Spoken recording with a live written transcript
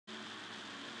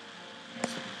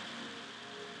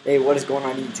Hey, what is going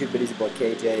on YouTube? It is your boy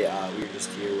KJ. We are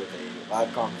just here with a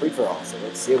live con free-for-all, so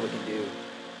let's see what we can do.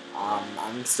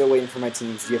 I'm still waiting for my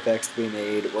team's GFX to be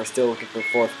made. We're still looking for a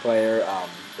fourth player.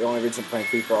 The only reason I'm playing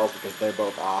free-for-all because they're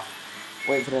both off.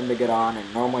 Waiting for them to get on,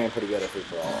 and normally I'm pretty good at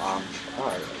free-for-all.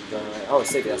 Alright, oh,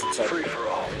 sick, that's a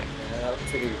free-for-all. Yeah, that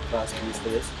looks like a good class to use for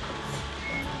this.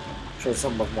 Show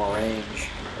something with more range,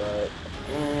 but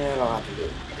I don't have to do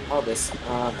it. Oh, this.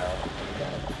 No. Okay.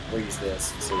 We'll use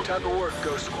this. Time to work,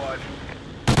 Ghost Squad.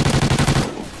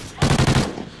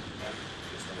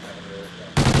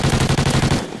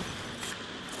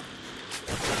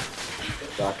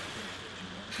 Duck.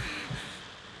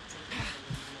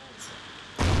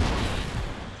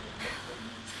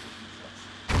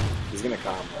 He's gonna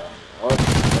come, bro. Oh,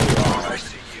 there you are. I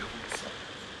see you.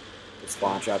 The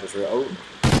spawn trap is real. Oh.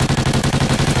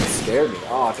 It scared me.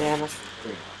 Oh, damn. That's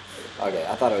free. Okay,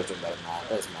 I thought I was doing better than that.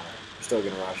 That doesn't matter. We're still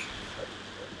gonna rush.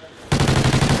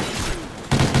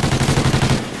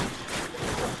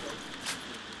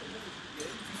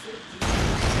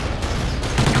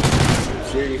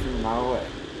 Shoot you from a mile away.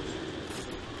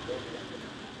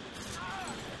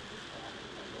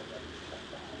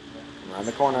 I'm around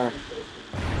the corner.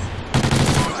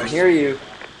 I hear you.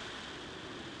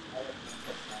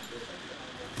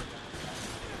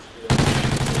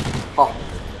 Oh,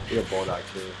 you're a bulldog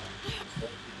too.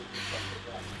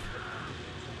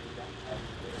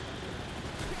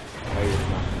 Oh, you're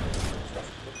not.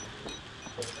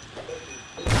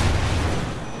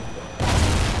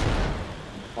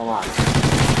 Come on.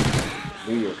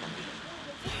 Knew you were coming.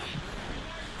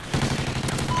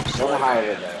 Don't hide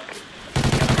it there.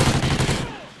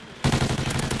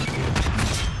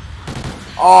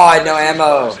 Oh, I had no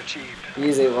ammo.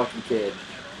 He's a lucky kid.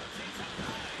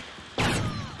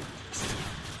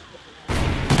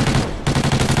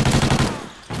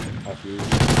 Fuck you.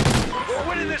 We're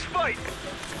winning this fight.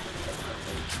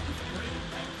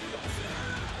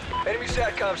 Enemy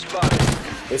SATCOM spotted.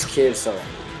 This kid, so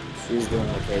he's doing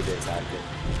what KJ's acting.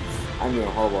 I'm doing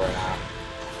horrible right now.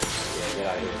 Yeah, get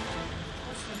out of here.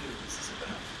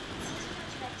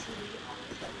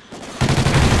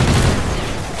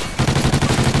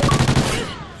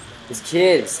 This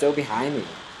kid is still behind me.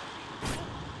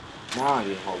 Now I'm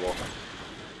doing horrible.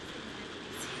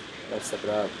 Gotta step it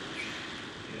up.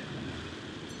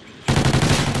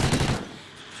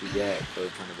 What you get for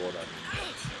trying to bulldog me?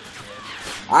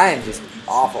 I am just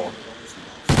awful.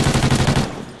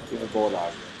 Give a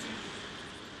bulldog.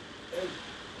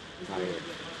 Not here.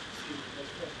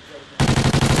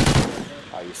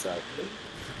 Oh, you suck.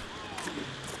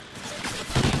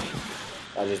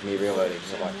 That's just me reloading.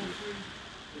 You're lucky.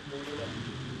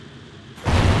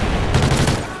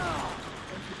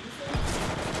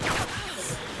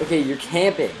 Okay, you're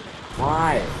camping.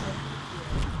 Why?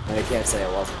 And I can't say I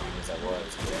wasn't because I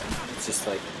was. Yeah. It's just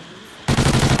like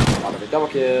out of a double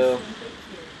kill.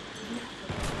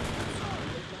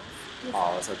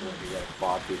 Oh, it's like when we get a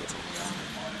quad feed or something.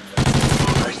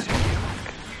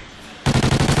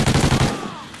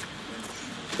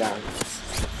 Down.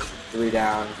 3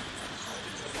 down.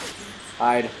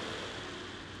 Hide.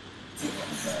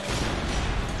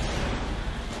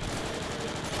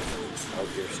 Oh,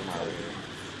 you're somewhere over here.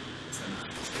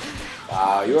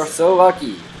 Wow, you are so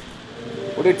lucky.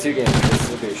 We'll do 2 games. This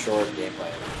will be a short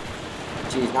gameplay.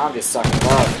 Jeez, now I'm just sucking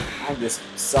love. I'm just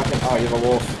sucking. Oh, you have a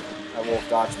wolf. That wolf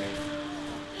dodged me.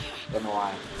 Don't know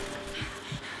why.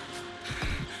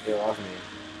 They love me.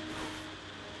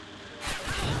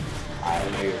 I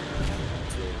know you're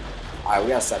too. Alright, we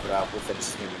gotta step it up. We'll finish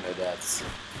this game with no deaths.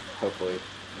 Hopefully.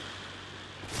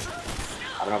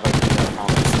 I don't know if I can do that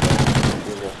comments, but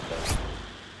we will.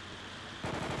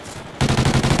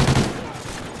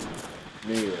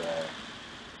 Knew you were there.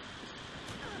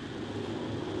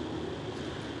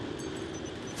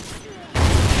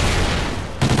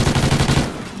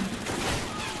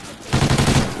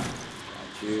 Got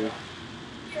you.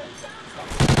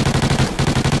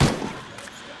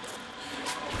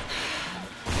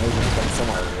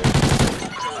 Somewhere over here.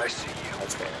 I see you.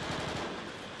 That's fair.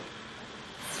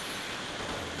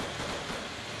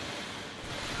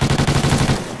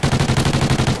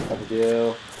 What to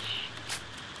do?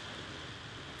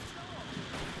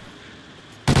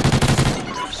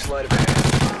 Sleight of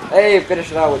hand. Hey,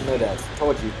 finish it out with no deaths.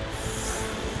 Told you.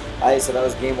 Alright, so that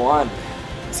was game 1.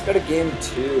 Let's go to game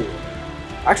 2.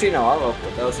 Actually, no, I'll open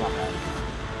it. That was not bad.